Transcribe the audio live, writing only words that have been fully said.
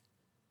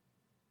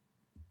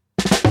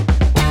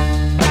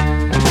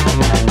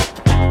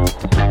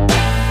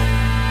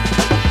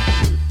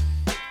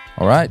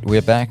All right,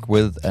 we're back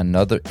with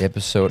another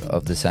episode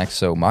of the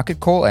Saxo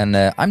Market Call, and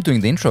I'm doing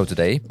the intro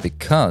today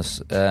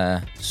because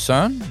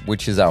Søren,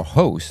 which is our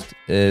host,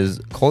 is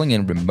calling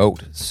in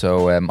remote.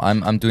 So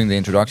I'm doing the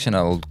introduction.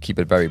 I'll keep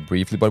it very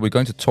briefly, but we're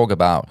going to talk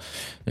about,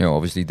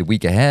 obviously the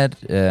week ahead,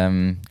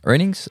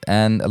 earnings,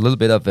 and a little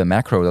bit of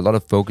macro. A lot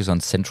of focus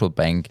on central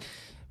bank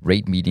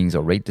rate meetings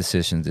or rate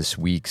decisions this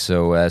week.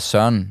 So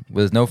Søren,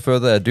 with no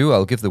further ado,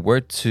 I'll give the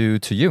word to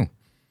you.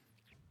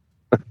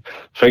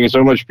 Thank you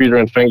so much, Peter,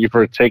 and thank you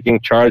for taking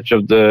charge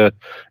of the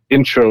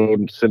intro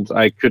since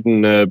I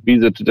couldn't be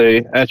there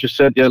today. As you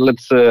said,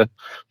 let's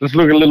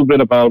look a little bit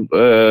about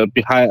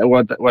behind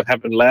what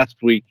happened last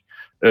week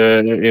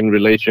in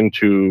relation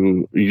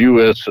to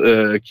U.S.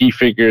 key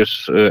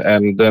figures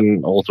and then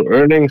also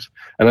earnings,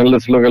 and then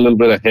let's look a little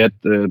bit ahead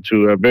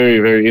to a very,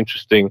 very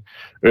interesting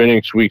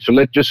earnings week. So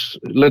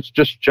let's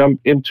just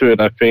jump into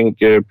it. I think,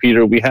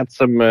 Peter, we had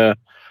some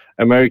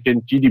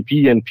American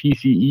GDP and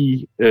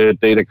PCE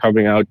data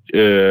coming out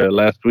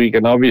last week,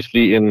 and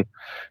obviously in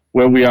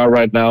where we are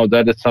right now,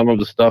 that is some of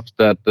the stuff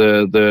that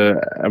the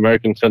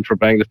American Central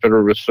Bank, the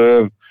Federal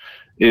Reserve,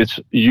 is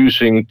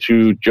using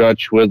to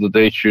judge whether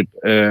they should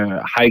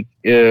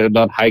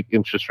not hike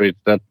interest rates.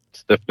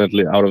 That's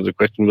definitely out of the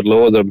question, but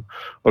lower them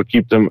or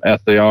keep them as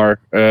they are.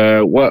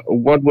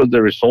 What were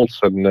the results,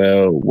 and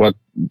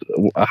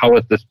how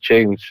has this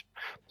changed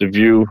the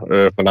view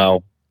for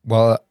now?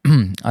 Well,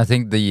 I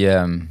think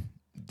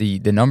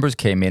the numbers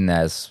came in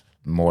as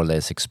more or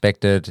less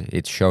expected.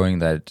 It's showing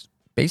that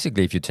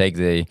basically, if you take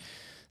the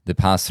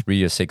past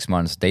 3 or 6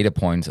 months data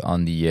points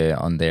on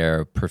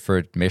their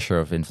preferred measure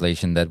of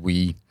inflation, that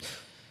we're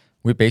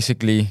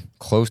basically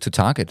close to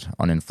target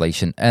on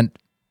inflation. And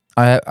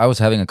I was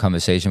having a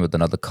conversation with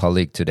another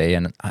colleague today,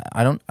 and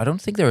I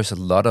don't think there is a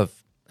lot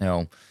of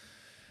I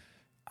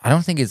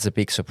don't think it's a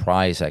big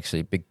surprise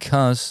actually,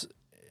 because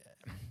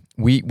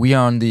we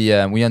are on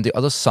the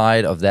other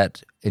side of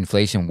that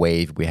inflation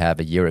wave we have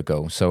a year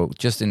ago. So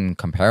just in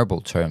comparable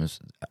terms,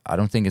 I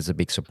don't think it's a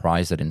big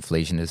surprise that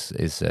inflation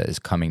is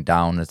coming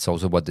down. It's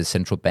also what the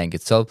central bank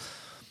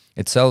itself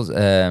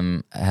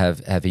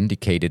have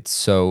indicated.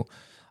 So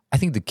I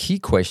think the key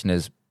question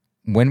is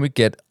when we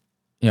get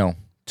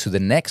to the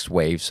next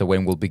wave. So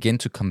when we'll begin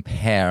to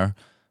compare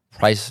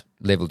price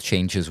level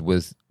changes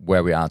with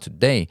where we are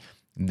today,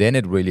 then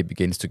it really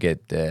begins to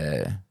get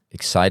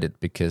excited,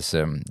 because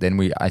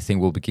then I think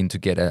we'll begin to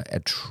get a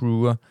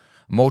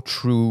more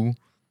true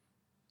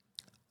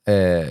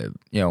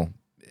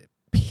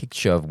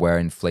picture of where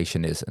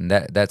inflation is, and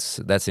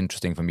that's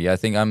interesting for me. I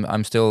think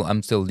I'm still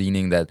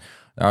leaning that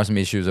there are some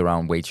issues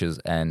around wages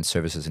and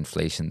services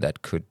inflation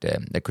that could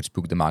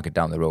spook the market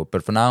down the road.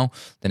 But for now,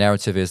 the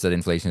narrative is that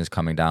inflation is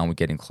coming down. We're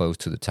getting close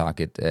to the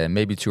target.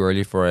 Maybe too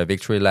early for a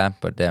victory lap,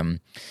 but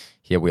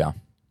here we are.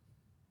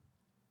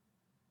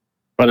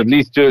 But at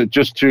least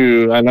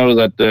I know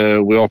that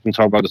we often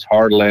talk about this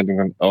hard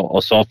landing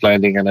or soft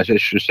landing, and I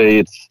should say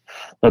it's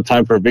not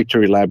time for a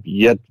victory lap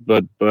yet,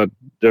 but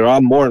there are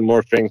more and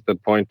more things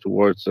that point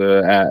towards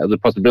the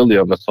possibility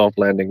of a soft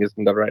landing.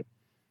 Isn't that right?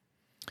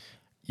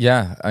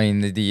 Yeah, I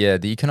mean, the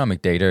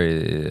economic data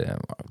is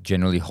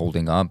generally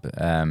holding up.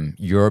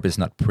 Europe is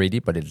not pretty,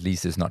 but at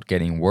least it's not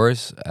getting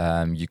worse.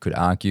 You could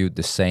argue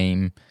the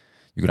same.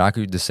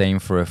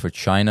 For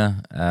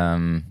China,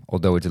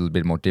 although it's a little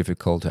bit more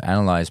difficult to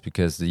analyze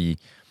because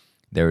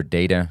their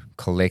data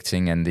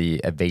collecting and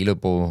the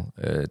available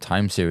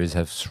time series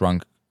have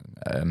shrunk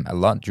a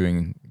lot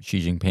during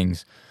Xi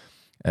Jinping's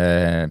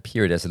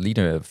period as a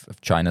leader of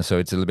China. So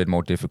it's a little bit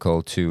more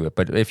difficult to.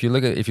 But if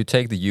you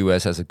take the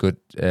U.S. as a good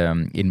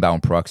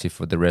inbound proxy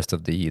for the rest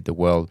of the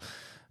world,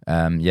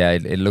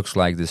 it looks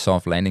like the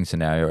soft landing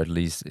scenario at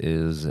least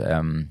is.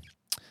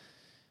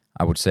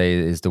 I would say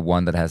is the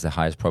one that has the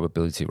highest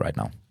probability right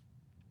now.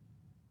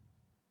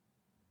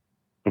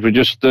 If we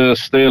just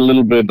stay a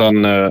little bit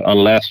on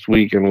last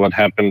week and what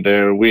happened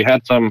there, we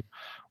had some.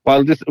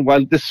 While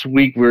this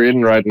week we're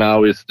in right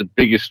now is the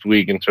biggest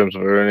week in terms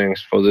of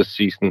earnings for this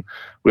season,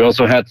 we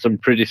also had some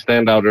pretty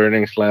standout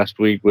earnings last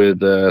week with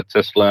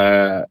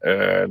Tesla,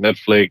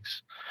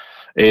 Netflix,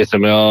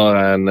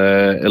 ASML, and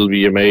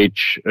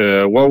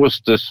LVMH. What was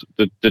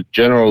the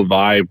general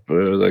vibe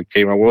that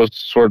came out? What was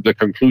sort of the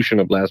conclusion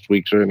of last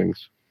week's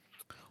earnings?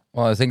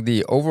 Well, I think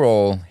the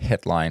overall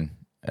headline,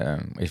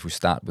 if we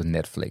start with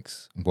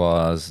Netflix,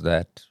 was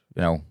that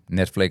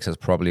Netflix has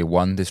probably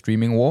won the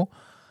streaming war.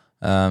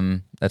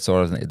 That's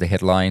sort of the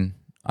headline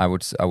I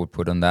would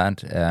put on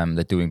that.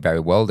 They're doing very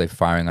well. They're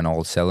firing on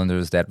all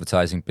cylinders. The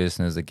advertising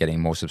business, they're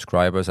getting more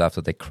subscribers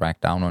after they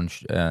cracked down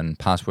on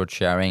password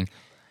sharing.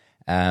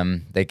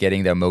 They're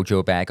getting their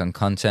mojo back on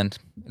content.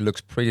 It looks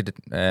pretty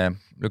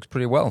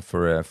well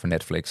for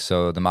Netflix.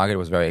 So the market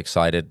was very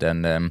excited,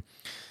 and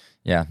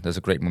there's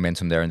a great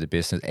momentum there in the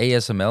business.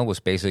 ASML was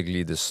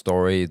basically the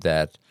story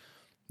that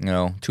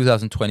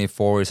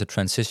 2024 is a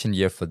transition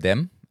year for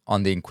them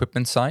on the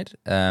equipment side,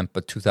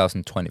 but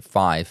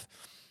 2025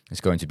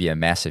 is going to be a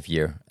massive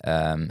year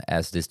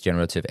as this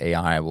generative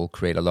AI will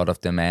create a lot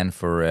of demand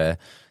for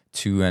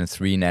 2 and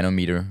 3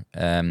 nanometer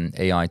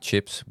AI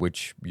chips,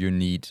 which you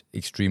need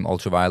extreme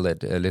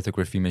ultraviolet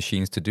lithography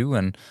machines to do,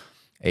 and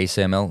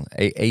ASML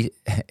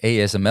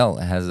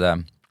has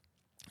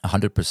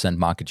 100%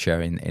 market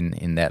share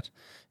in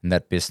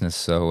that business.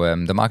 So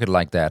the market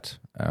like that.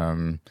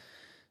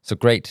 So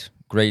great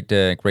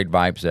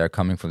vibes there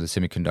coming from the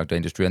semiconductor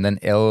industry. And then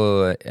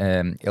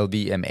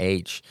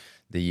LVMH,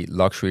 the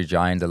luxury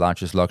giant, the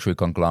largest luxury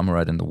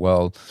conglomerate in the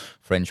world,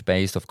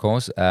 French-based, of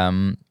course,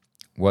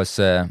 was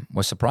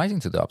surprising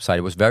to the upside.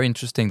 It was very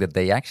interesting that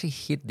they actually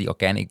hit the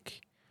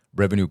organic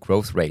revenue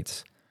growth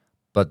rates,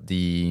 but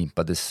the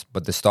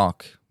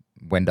stock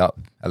went up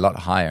a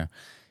lot higher,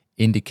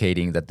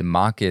 indicating that the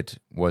market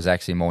was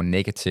actually more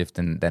negative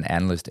than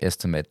analyst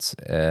estimates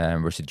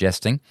were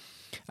suggesting.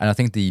 And I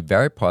think the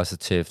very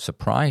positive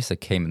surprise that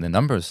came in the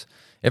numbers,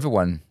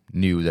 everyone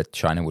knew that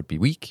China would be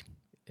weak.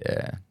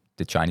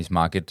 The Chinese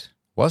market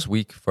was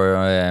weak for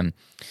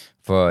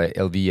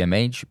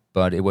LVMH,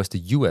 but it was the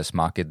US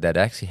market that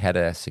actually had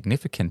a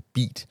significant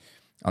beat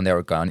on their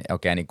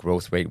organic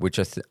growth rate, which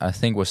I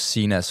think was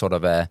seen as sort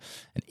of an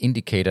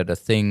indicator that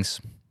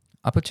things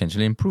are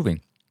potentially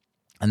improving.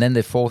 And then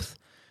the fourth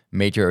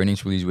major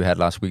earnings release we had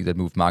last week that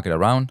moved market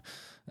around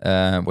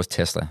was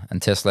Tesla.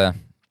 And Tesla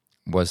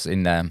was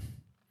in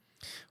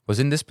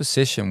this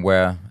position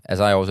where, as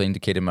I also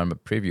indicated in my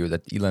preview,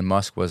 that Elon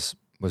Musk was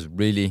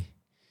really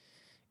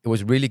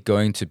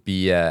going to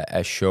be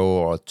a show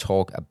or a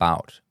talk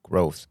about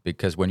growth,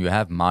 because when you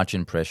have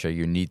margin pressure,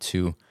 you need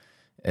to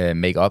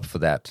make up for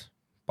that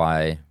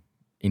by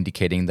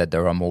indicating that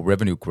there are more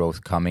revenue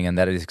growth coming, and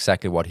that is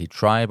exactly what he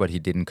tried, but he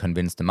didn't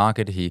convince the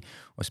market. He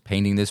was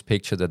painting this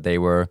picture that they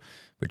were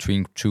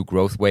between two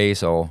growth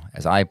ways, or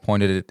as I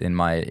pointed it in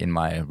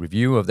my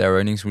review of their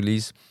earnings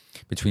release,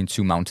 between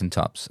two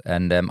mountaintops.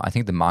 And I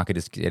think the market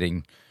is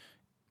getting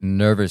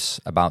nervous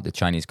about the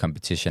Chinese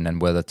competition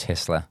and whether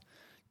Tesla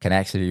can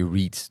actually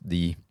reach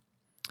the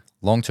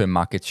long-term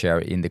market share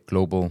in the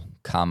global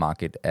car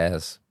market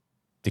as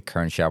the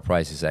current share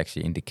price is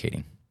actually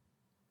indicating.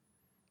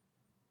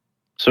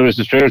 So is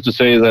it fair to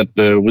say that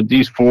with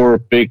these four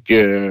big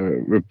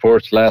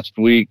reports last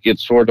week,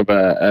 it's sort of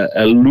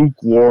a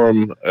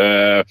lukewarm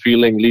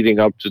feeling leading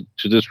up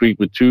to this week,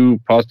 with two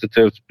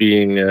positives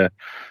being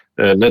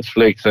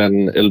Netflix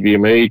and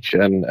LVMH,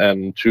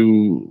 and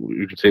two,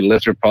 you could say,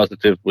 lesser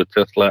positive with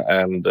Tesla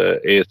and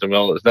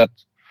ASML? Is that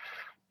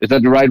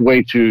the right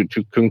way to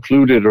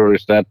conclude it, or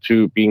is that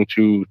being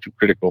too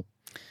critical?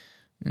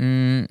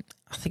 I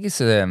think it's.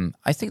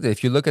 I think that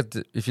if you look at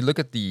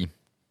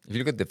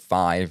the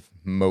 5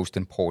 most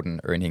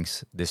important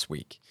earnings this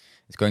week,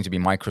 it's going to be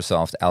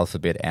Microsoft,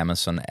 Alphabet,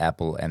 Amazon,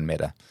 Apple, and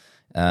Meta.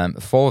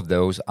 4 of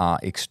those are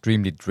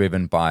extremely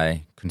driven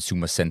by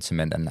consumer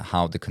sentiment and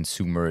how the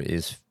consumer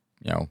is,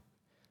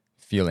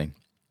 feeling.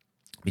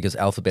 Because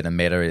Alphabet and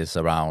Meta is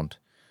around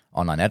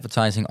online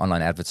advertising.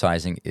 Online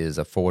advertising is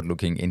a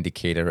forward-looking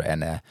indicator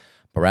and a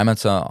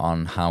parameter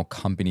on how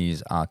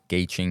companies are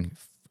gauging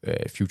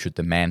future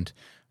demand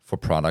for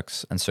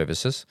products and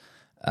services.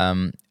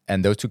 And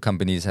those two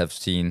companies have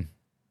seen,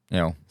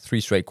 3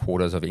 straight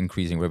quarters of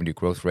increasing revenue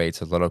growth rates.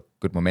 A lot of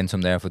good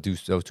momentum there for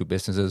those two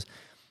businesses.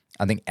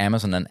 I think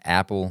Amazon and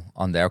Apple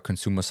on their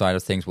consumer side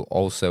of things will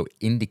also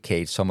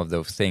indicate some of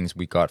those things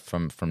we got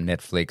from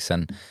Netflix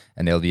and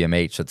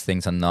LVMH, that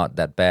things are not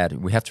that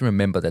bad. We have to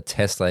remember that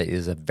Tesla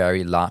is a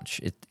very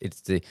large,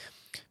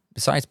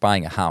 besides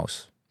buying a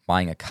house,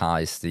 buying a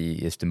car is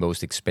the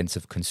most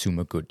expensive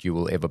consumer good you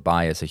will ever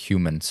buy as a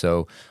human,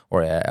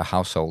 or a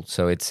household.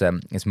 So it's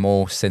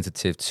more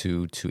sensitive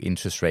to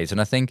interest rates.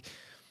 And I think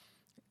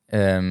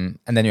and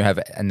then you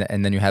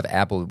have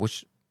Apple,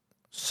 which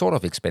sort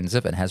of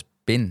expensive and has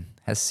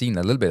seen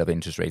a little bit of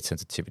interest rate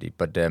sensitivity,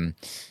 but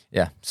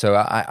so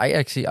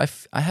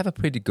I have a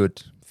pretty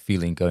good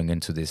feeling going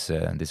into this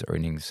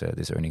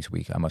earnings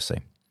week, I must say.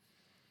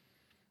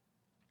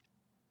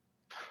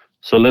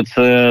 So let's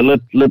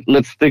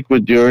stick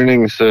with the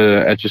earnings.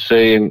 As you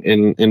say,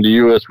 in the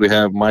US we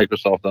have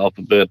Microsoft,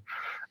 Alphabet,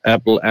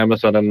 Apple,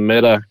 Amazon, and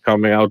Meta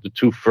coming out. The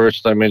 2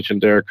 first I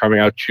mentioned there are coming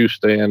out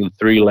Tuesday, and the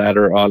 3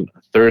 latter on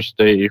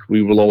Thursday.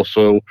 We will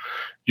also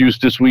use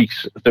this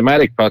week's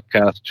thematic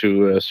podcast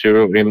to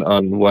zero in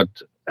on what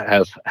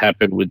has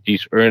happened with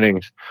these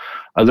earnings.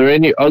 Are there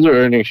any other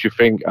earnings you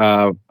think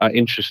are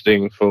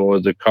interesting for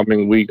the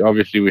coming week?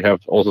 Obviously, we have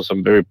also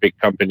some very big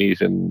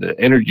companies in the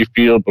energy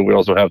field, but we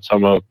also have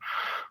some of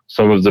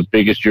the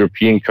biggest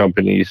European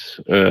companies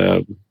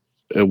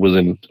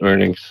within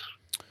earnings.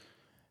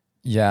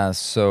 Yeah,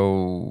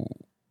 so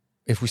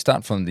if we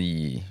start from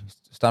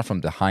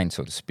behind,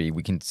 so to speak,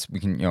 we can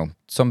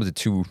some of the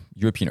 2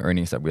 European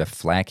earnings that we are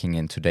flagging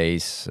in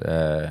today's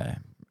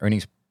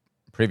earnings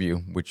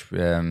preview, which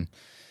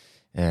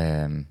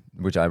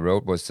I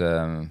wrote, was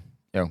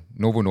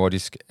Novo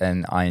Nordisk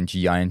and ING.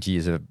 ING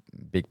is a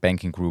big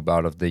banking group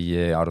out of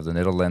the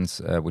Netherlands,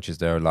 which is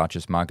their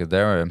largest market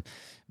there.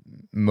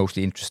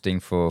 Mostly interesting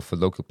for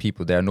local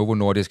people there. Novo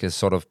Nordisk has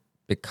sort of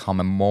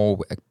become a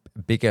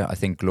bigger, I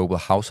think, global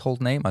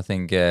household name. I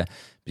think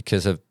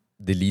because of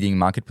the leading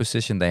market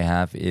position they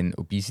have in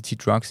obesity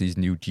drugs, these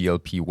new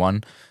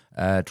GLP-1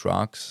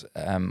 drugs.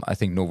 I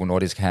think Novo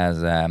Nordisk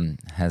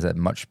has a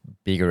much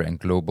bigger and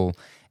global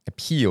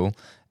appeal,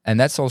 and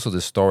that's also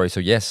the story. So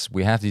yes,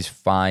 we have these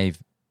 5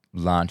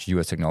 large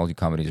US technology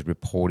companies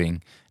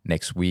reporting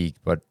next week,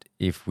 but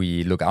if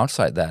we look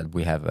outside that,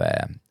 we have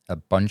a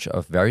bunch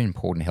of very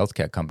important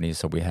healthcare companies.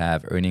 So we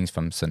have earnings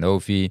from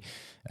Sanofi,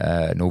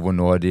 Novo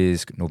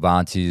Nordisk,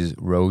 Novartis,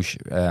 Roche.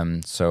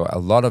 So a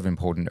lot of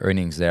important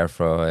earnings there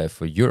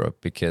for Europe,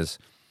 because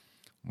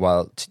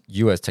while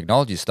US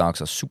technology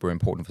stocks are super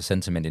important for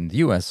sentiment in the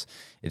US,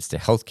 it's the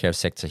healthcare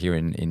sector here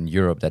in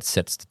Europe that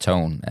sets the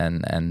tone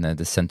and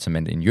the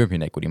sentiment in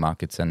European equity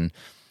markets. And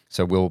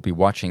so we'll be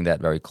watching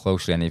that very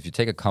closely. And if you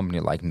take a company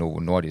like Novo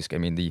Nordisk, I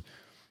mean,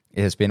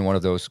 it has been one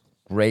of those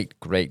great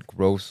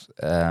growth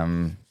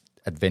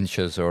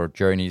adventures or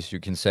journeys, you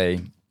can say,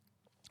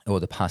 over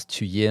the past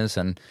 2 years.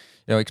 And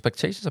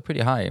expectations are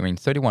pretty high. I mean,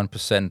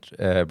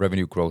 31%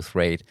 revenue growth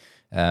rate.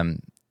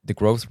 The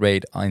growth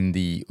rate on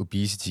the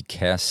obesity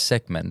care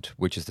segment,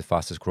 which is the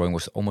fastest growing,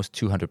 was almost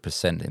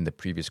 200% in the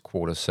previous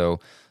quarter. So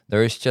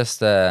there's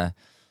just an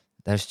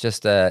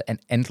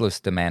endless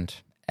demand.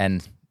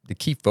 And the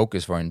key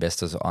focus for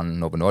investors on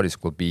Novo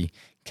Nordisk will be,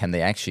 can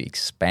they actually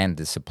expand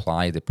the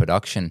supply, the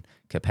production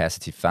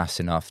capacity fast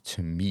enough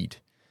to meet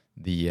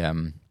the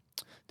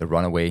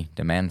runaway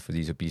demand for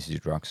these obesity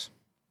drugs?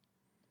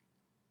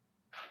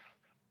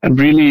 And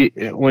really,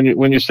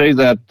 when you say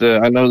that,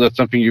 I know that's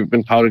something you've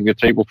been pounding the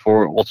table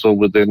for also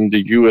within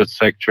the U.S.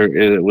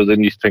 sector,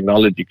 within these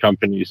technology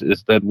companies,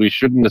 is that we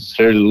shouldn't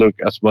necessarily look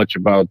as much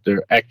about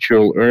their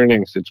actual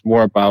earnings. It's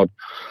more about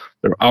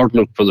their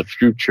outlook for the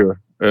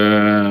future.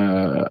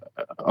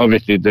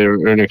 Obviously, their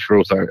earnings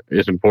growth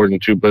is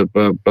important too,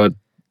 but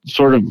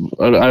sort of,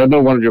 I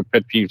know one of your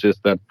pet peeves is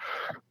that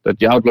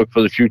the outlook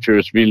for the future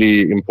is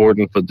really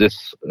important for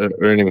this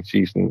earnings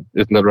season.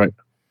 Isn't that right?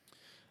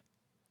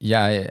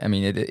 Yeah, I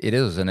mean, it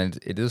is, and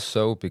it is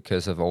so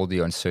because of all the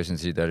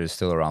uncertainty that is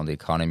still around the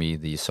economy,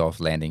 the soft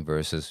landing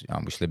versus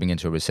we're slipping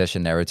into a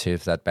recession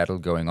narrative, that battle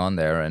going on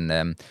there.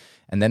 And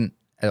then,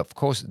 of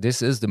course,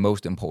 this is the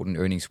most important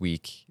earnings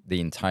week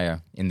in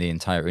the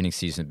entire earnings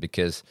season,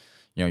 because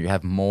you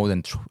have more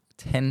than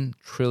 $10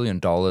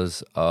 trillion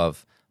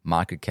of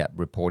market cap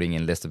reporting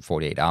in less than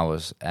 48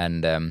 hours.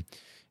 And,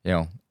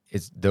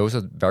 those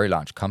are very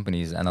large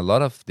companies, and a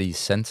lot of the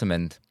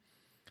sentiment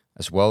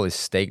as well is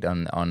staked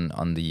on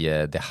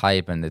the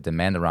hype and the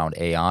demand around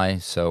AI.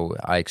 So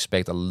I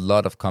expect a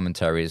lot of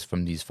commentaries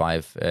from these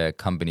 5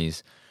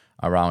 companies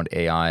around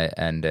AI,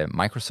 and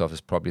Microsoft is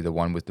probably the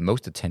one with the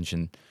most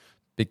attention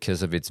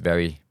because of its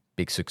very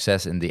big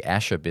success in the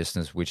Azure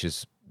business, which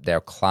is their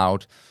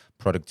cloud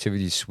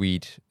productivity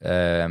suite,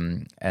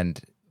 and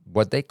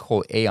what they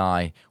call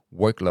AI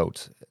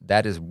workloads.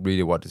 That is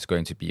really what it's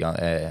going to be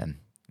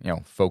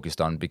focused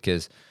on,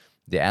 because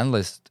the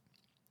analyst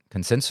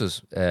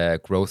consensus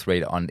growth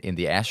rate in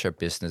the Azure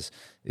business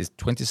is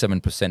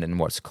 27% in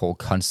what's called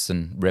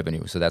constant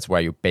revenue. So that's where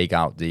you bake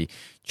out the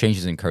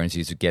changes in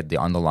currencies to get the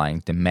underlying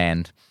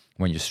demand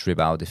when you strip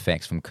out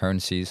effects from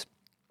currencies.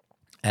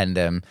 And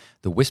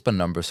the whisper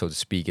number, so to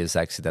speak, is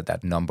actually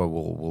that number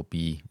will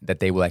be that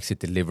they will actually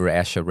deliver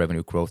Azure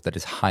revenue growth that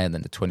is higher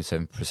than the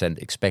 27%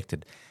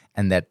 expected,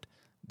 and that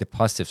the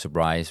positive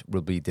surprise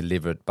will be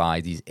delivered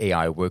by these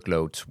AI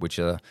workloads, which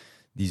are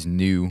these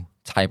new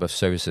type of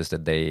services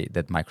that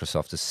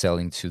Microsoft is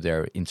selling to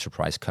their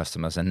enterprise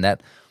customers. And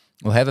that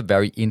will have a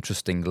very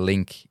interesting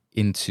link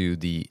into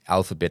the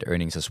Alphabet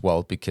earnings as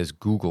well, because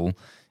Google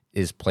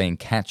is playing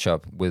catch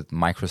up with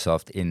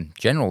Microsoft in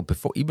general.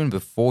 Even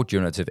before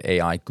generative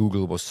AI,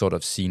 Google was sort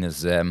of seen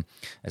as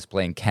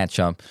playing catch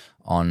up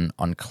on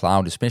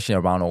cloud, especially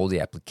around all the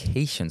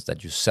applications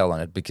that you sell on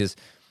it. Because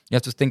you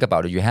have to think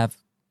about it. You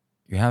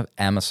have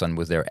Amazon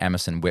with their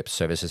Amazon Web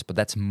Services, but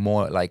that's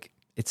more like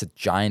it's a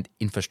giant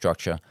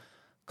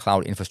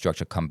cloud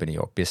infrastructure company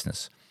or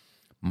business.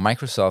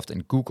 Microsoft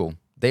and Google,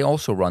 they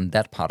also run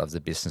that part of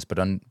the business, but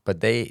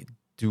they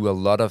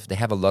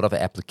have a lot of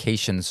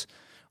applications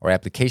or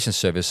application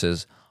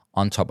services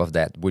on top of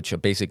that, which are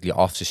basically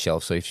off the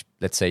shelf. So if,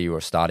 let's say, you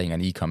are starting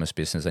an e-commerce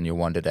business and you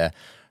wanted a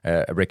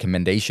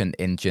recommendation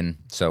engine,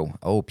 so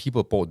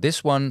people bought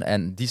this one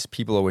and these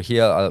people over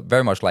here are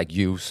very much like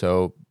you,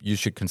 so you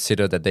should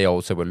consider that they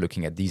also were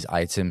looking at these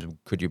items.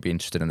 Could you be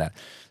interested in that?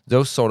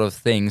 Those sort of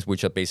things,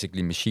 which are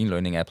basically machine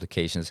learning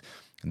applications,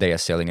 they are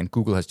selling, and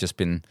Google has just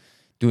been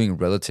doing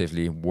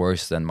relatively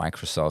worse than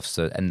Microsoft.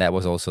 So, and that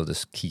was also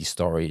this key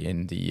story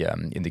in the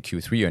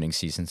Q3 earnings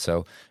season.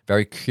 So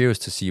very curious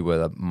to see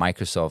whether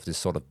Microsoft is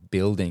sort of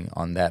building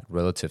on that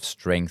relative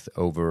strength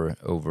over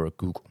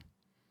Google.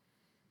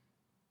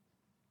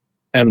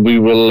 And we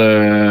will,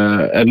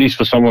 at least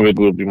for some of it,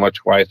 we'll be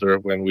much wiser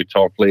when we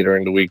talk later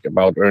in the week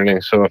about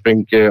earnings. So I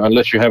think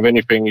unless you have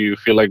anything you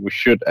feel like we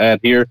should add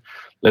here,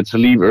 let's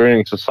leave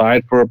earnings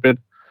aside for a bit.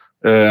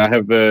 I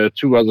have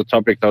 2 other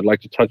topics I'd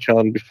like to touch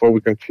on before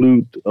we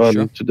conclude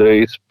on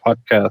today's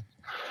podcast.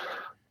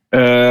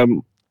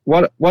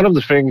 one of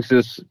the things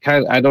is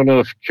I don't know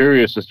if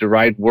curious is the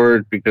right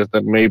word because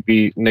that may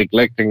be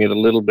neglecting it a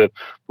little bit.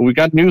 But we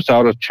got news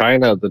out of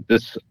China that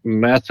this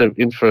massive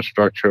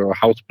infrastructure or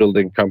house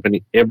building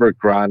company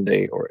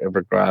Evergrande,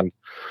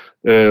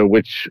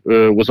 which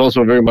was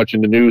also very much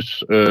in the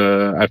news.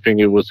 I think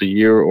it was a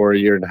year or a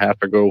year and a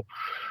half ago,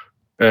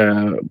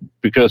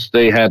 because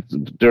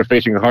they're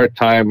facing a hard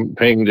time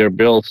paying their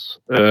bills.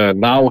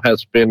 Now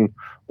has been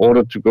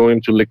ordered to go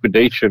into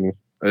liquidation.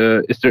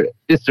 Is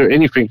there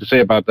anything to say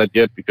about that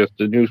yet? Because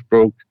the news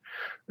broke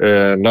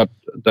not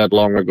that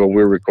long ago.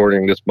 We're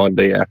recording this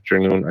Monday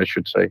afternoon, I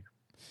should say.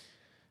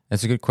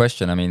 That's a good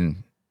question. I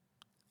mean,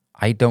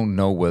 I don't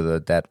know whether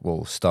that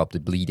will stop the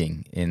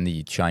bleeding in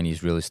the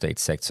Chinese real estate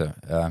sector.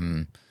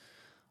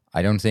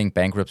 I don't think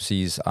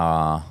bankruptcies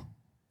are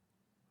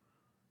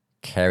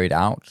carried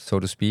out, so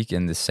to speak,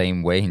 in the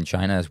same way in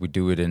China as we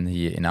do it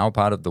in our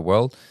part of the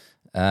world.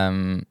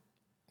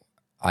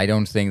 I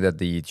don't think that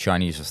the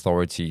Chinese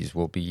authorities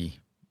will be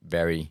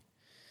very.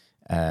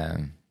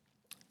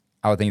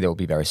 I think they will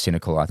be very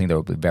cynical. I think there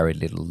will be very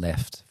little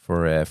left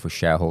for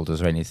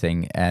shareholders or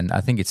anything. And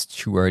I think it's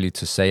too early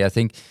to say. I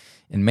think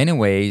in many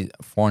ways,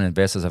 foreign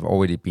investors have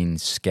already been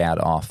scared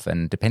off.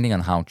 And depending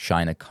on how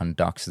China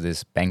conducts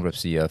this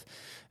bankruptcy of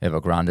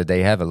Evergrande,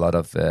 they have a lot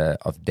of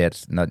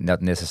debt,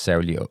 not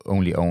necessarily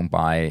only owned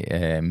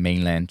by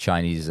mainland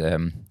Chinese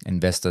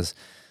investors.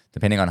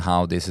 Depending on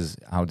how this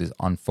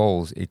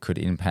unfolds, it could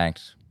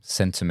impact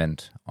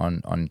sentiment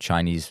on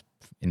Chinese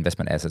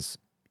investment assets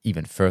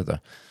even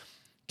further.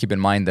 Keep in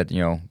mind that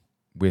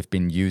we've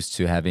been used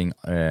to having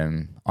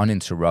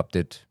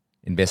uninterrupted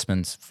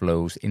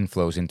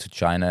inflows into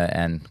China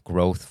and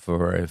growth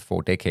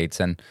for decades.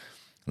 And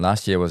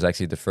last year was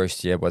actually the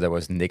first year where there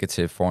was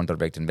negative foreign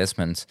direct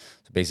investments.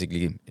 So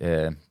basically,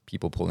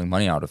 people pulling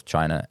money out of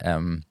China,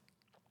 and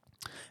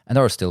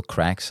there are still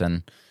cracks.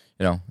 And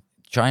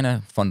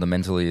China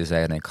fundamentally is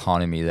an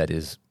economy that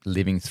is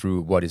living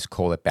through what is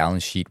called a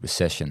balance sheet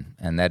recession.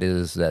 And that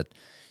is that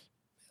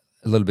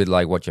a little bit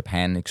like what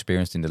Japan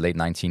experienced in the late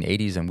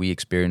 1980s and we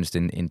experienced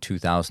in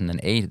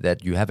 2008,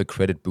 that you have a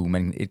credit boom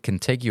and it can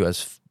take you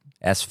as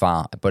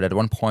far. But at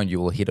one point you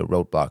will hit a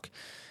roadblock.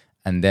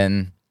 And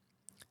then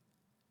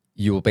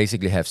you will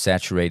basically have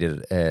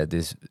saturated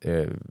this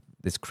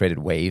credit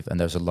wave, and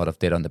there's a lot of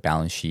debt on the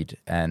balance sheet.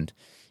 And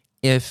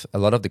if a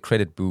lot of the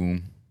credit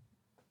boom,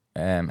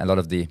 a lot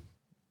of the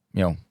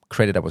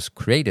credit that was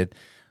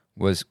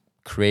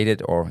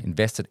created or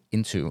invested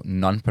into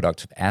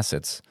non-productive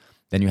assets,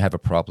 then you have a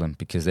problem,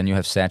 because then you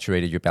have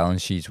saturated your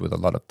balance sheets with a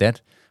lot of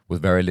debt,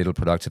 with very little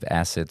productive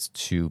assets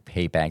to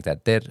pay back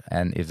that debt.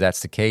 And if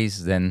that's the case,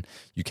 then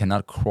you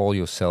cannot crawl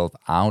yourself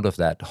out of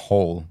that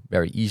hole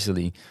very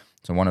easily.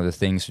 So one of the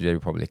things that you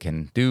probably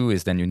can do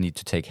is then you need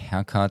to take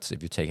haircuts.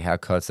 If you take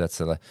haircuts,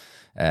 that's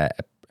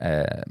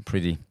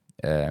pretty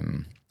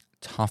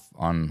tough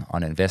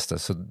on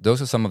investors. So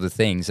those are some of the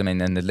things. I mean,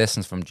 and the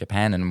lessons from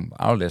Japan and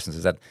our lessons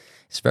is that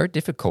it's very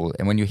difficult.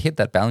 And when you hit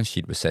that balance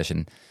sheet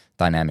recession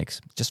dynamics,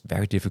 just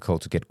very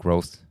difficult to get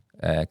growth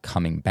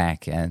coming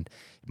back. And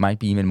it might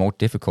be even more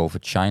difficult for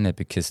China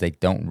because they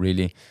don't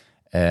really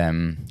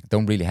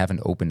have an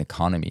open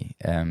economy.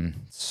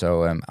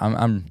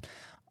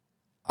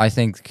 I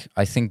think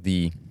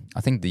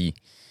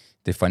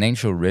the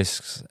financial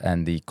risks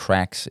and the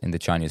cracks in the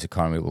Chinese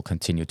economy will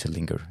continue to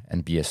linger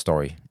and be a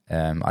story.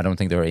 I don't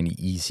think there are any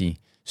easy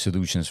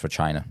solutions for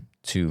China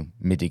to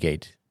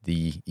mitigate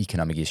the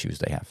economic issues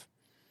they have.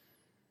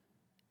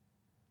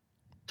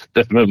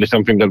 Definitely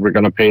something that we're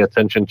going to pay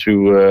attention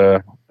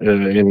to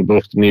in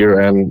both the near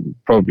and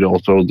probably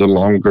also the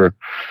longer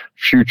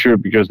future,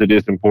 because it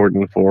is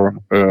important for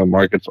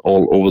markets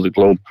all over the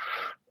globe.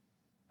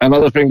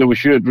 Another thing that we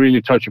should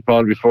really touch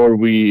upon before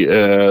we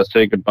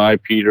say goodbye,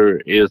 Peter,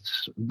 is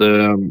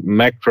the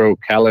macro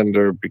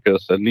calendar,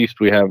 because at least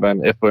we have an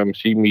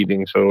FOMC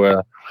meeting, so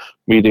a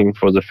meeting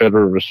for the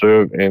Federal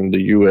Reserve in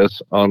the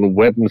US on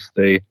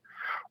Wednesday.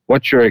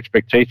 What's your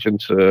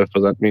expectations for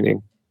that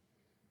meeting?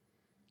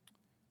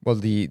 Well,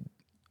 the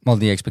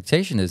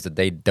expectation is that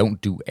they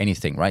don't do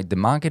anything, right? The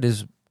market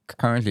is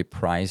currently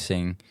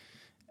pricing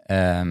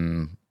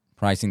the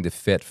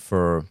Fed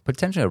for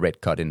potentially a rate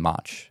cut in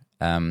March.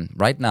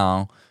 Right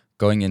now,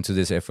 going into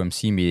this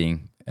FOMC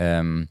meeting,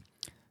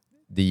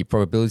 the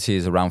probability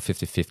is around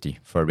 50-50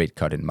 for a rate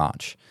cut in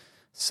March.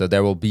 So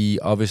there will be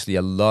obviously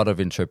a lot of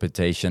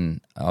interpretation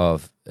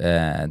of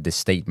this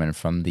statement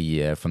from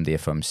the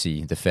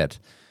FOMC, the Fed,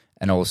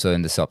 and also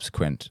in the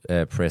subsequent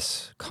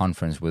press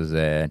conference with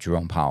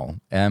Jerome Powell.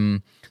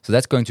 So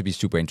that's going to be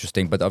super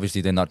interesting, but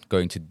obviously they're not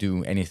going to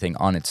do anything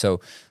on it. So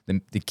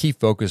the key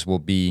focus will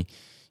be,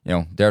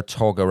 their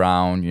talk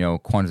around,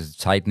 quantitative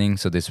tightening,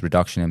 so this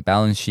reduction in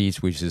balance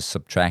sheets, which is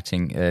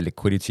subtracting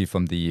liquidity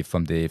from the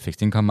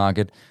fixed income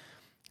market.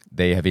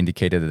 They have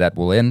indicated that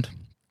will end.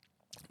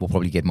 We'll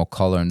probably get more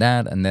color on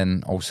that. And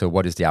then also,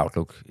 what is the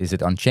outlook? Is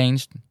it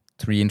unchanged?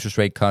 3 interest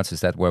rate cuts,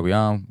 is that where we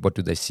are? What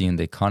do they see in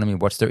the economy?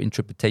 What's their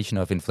interpretation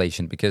of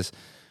inflation? Because,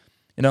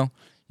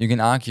 you can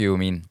argue,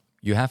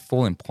 you have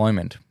full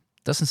employment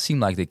doesn't seem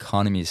like the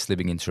economy is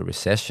slipping into a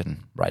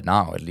recession right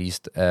now, at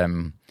least,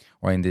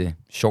 or in the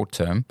short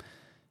term.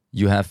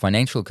 You have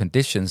financial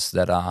conditions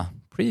that are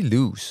pretty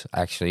loose,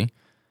 actually,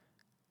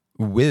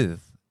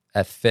 with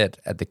a Fed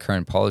at the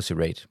current policy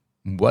rate.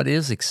 What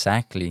is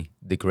exactly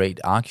the great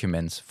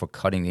arguments for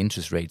cutting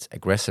interest rates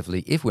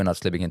aggressively if we're not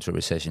slipping into a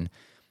recession?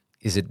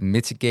 Is it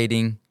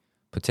mitigating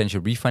potential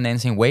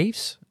refinancing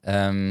waves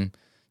to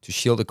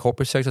shield the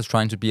corporate sectors,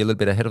 trying to be a little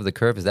bit ahead of the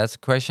curve? Is that the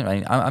question? I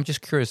mean, I'm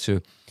just curious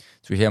to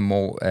hear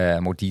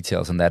more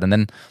details on that. And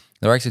then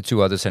there are actually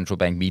two other central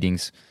bank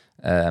meetings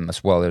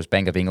as well. There's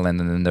Bank of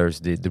England, and then there's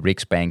the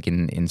Riksbank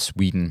in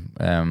Sweden,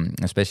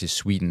 especially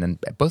Sweden. And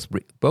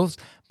both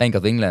Bank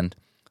of England,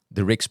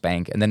 the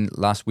Riksbank, and then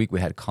last week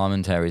we had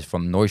commentaries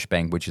from Norges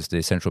Bank, which is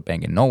the central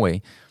bank in Norway.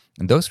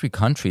 And those three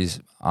countries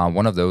are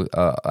one of those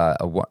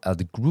part of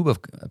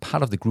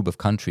the group of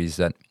countries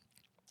that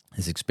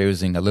is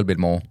experiencing a little bit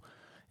more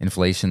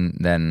inflation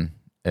than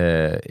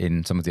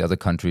in some of the other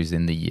countries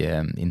in the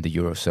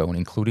Eurozone,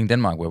 including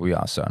Denmark, where we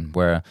are, Søren,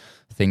 where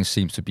things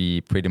seem to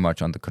be pretty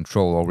much under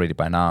control already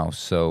by now.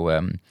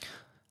 So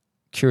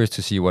curious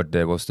to see what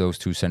was those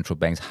two central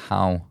banks,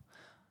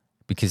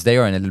 because they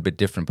are in a little bit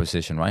different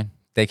position, right?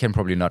 They can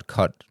probably not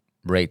cut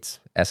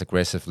rates as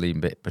aggressively,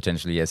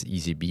 potentially, as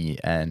ECB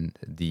and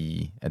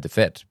the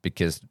Fed,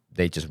 because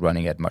they're just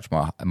running at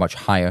much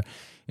higher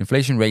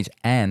inflation rates.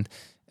 And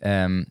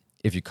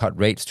if you cut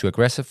rates too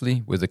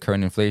aggressively with the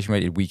current inflation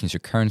rate, it weakens your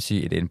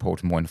currency, it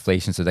imports more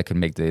inflation, so that can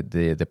make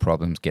the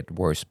problems get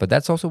worse. But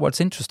that's also what's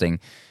interesting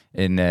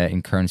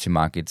in currency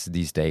markets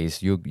these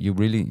days. You're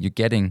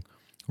getting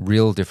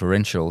real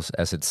differentials,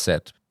 as it's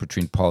said,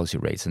 between policy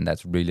rates, and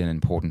that's really an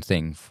important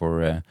thing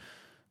for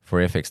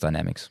FX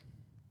dynamics.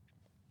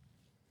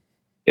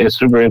 It's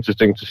super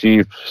interesting to see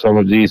if some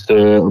of these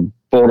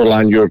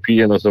borderline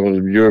European or some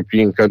of the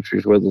European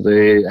countries, whether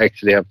they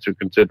actually have to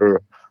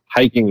consider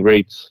hiking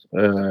rates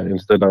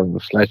instead of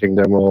slashing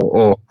them,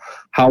 or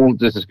how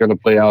this is going to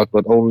play out.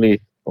 But only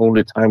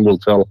time will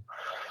tell.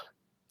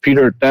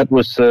 Peter, that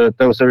was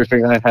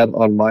everything I had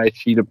on my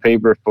sheet of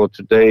paper for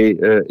today.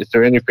 Is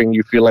there anything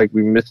you feel like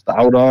we missed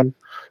out on,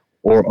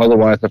 or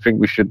otherwise? I think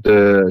we should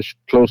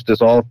close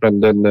this off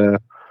and then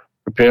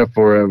prepare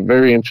for a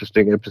very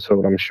interesting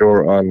episode, I'm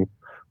sure,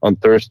 on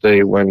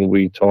Thursday when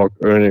we talk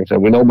earnings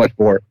and we know much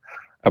more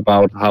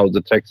about how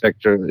the tech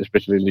sector,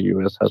 especially in the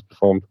US, has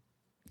performed.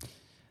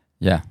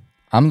 Yeah,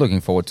 I'm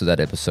looking forward to that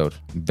episode.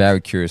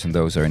 Very curious on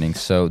those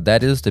earnings. So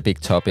that is the big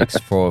topics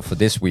for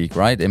this week,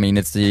 right? I mean,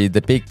 it's the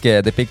big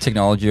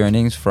technology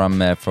earnings from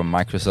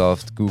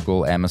Microsoft,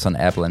 Google, Amazon,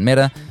 Apple, and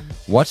Meta.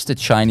 What's the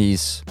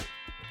Chinese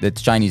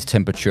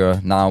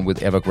temperature now with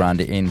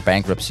Evergrande in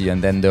bankruptcy,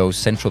 and then those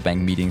central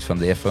bank meetings from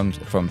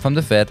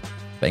the Fed,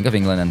 Bank of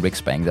England, and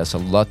Riksbank? There's a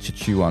lot to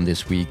chew on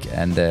this week,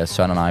 and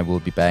Søren and I will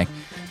be back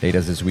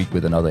later this week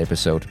with another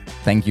episode.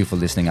 Thank you for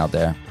listening out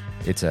there.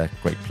 It's a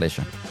great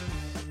pleasure.